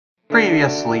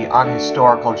Previously on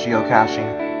Historical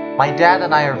Geocaching, my dad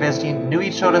and I are visiting New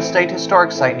Echota State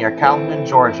Historic Site near Calhoun,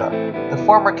 Georgia, the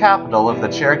former capital of the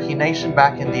Cherokee Nation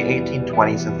back in the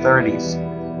 1820s and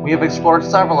 30s. We have explored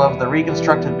several of the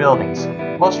reconstructed buildings,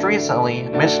 most recently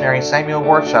missionary Samuel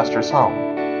Worcester's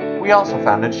home. We also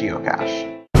found a geocache.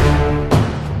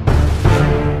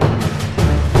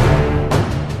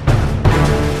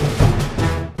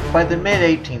 By the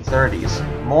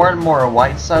mid-1830s, more and more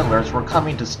white settlers were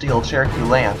coming to steal Cherokee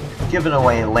land, given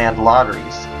away in land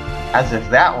lotteries. As if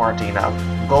that weren't enough,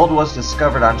 gold was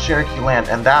discovered on Cherokee land,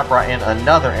 and that brought in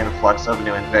another influx of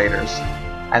new invaders.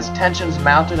 As tensions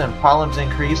mounted and problems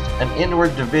increased, an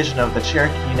inward division of the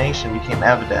Cherokee Nation became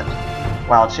evident.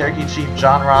 While Cherokee Chief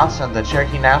John Ross and the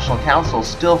Cherokee National Council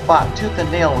still fought tooth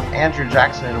and nail with Andrew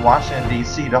Jackson in Washington,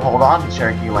 D.C. to hold on to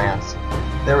Cherokee lands,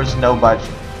 there was no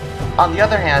budging. On the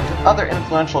other hand, other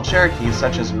influential Cherokees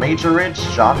such as Major Ridge,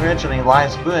 John Ridge, and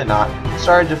Ridges and Boudinot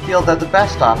started to feel that the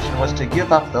best option was to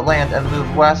give up the land and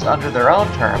move west under their own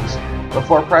terms,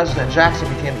 before President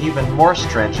Jackson became even more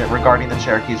stringent regarding the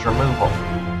Cherokees' removal.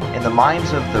 In the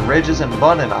minds of the Ridges and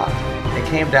Boudinot, it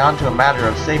came down to a matter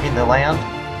of saving the land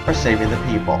or saving the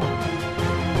people.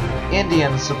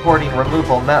 Indians supporting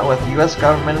removal met with U.S.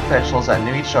 government officials at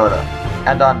New Echota,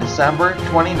 and on December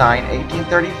 29,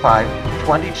 1835,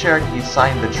 20 Cherokees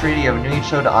signed the Treaty of New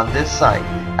Echota on this site,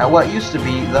 at what used to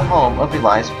be the home of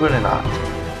Ridges and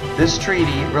Boudinot. This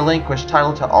treaty relinquished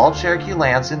title to all Cherokee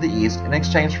lands in the east in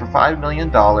exchange for $5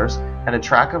 million and a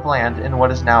tract of land in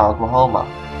what is now Oklahoma.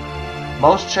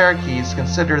 Most Cherokees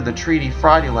considered the treaty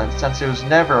fraudulent since it was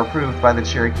never approved by the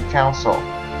Cherokee Council.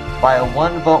 By a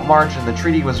one-vote margin, the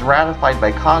treaty was ratified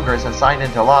by Congress and signed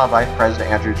into law by President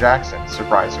Andrew Jackson.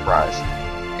 Surprise, surprise.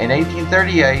 In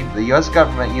 1838, the U.S.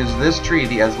 government used this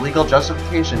treaty as legal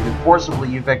justification to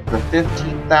forcibly evict the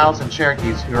 15,000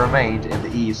 Cherokees who remained in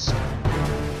the East.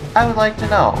 I would like to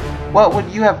know, what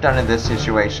would you have done in this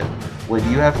situation? Would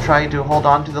you have tried to hold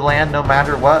on to the land no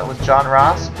matter what with John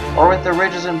Ross, or with the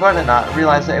Ridges and Boudinot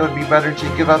realize that it would be better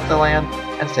to give up the land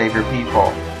and save your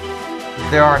people?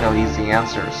 There are no easy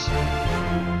answers.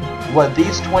 What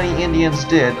these 20 Indians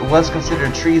did was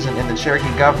considered treason in the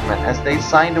Cherokee government, as they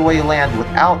signed away land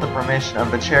without the permission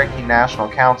of the Cherokee National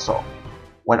Council.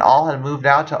 When all had moved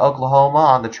out to Oklahoma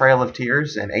on the Trail of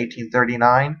Tears in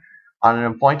 1839, on an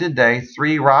appointed day,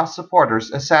 3 Ross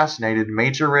supporters assassinated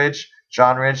Major Ridge,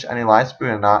 John Ridge, and Ridges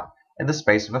and Boudinot in the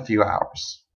space of a few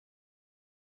hours.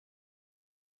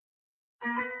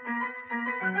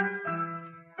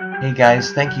 Hey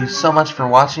guys, thank you so much for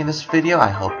watching this video. I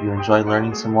hope you enjoyed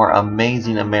learning some more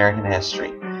amazing American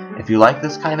history. If you like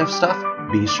this kind of stuff,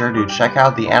 be sure to check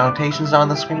out the annotations on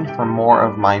the screen for more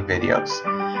of my videos.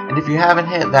 And if you haven't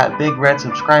hit that big red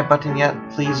subscribe button yet,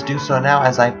 please do so now,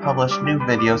 as I publish new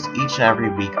videos each and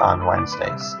every week on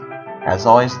Wednesdays. As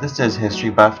always, this is History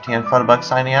Buff TN Photobug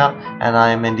signing out, and I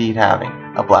am indeed having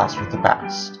a blast with the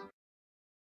past.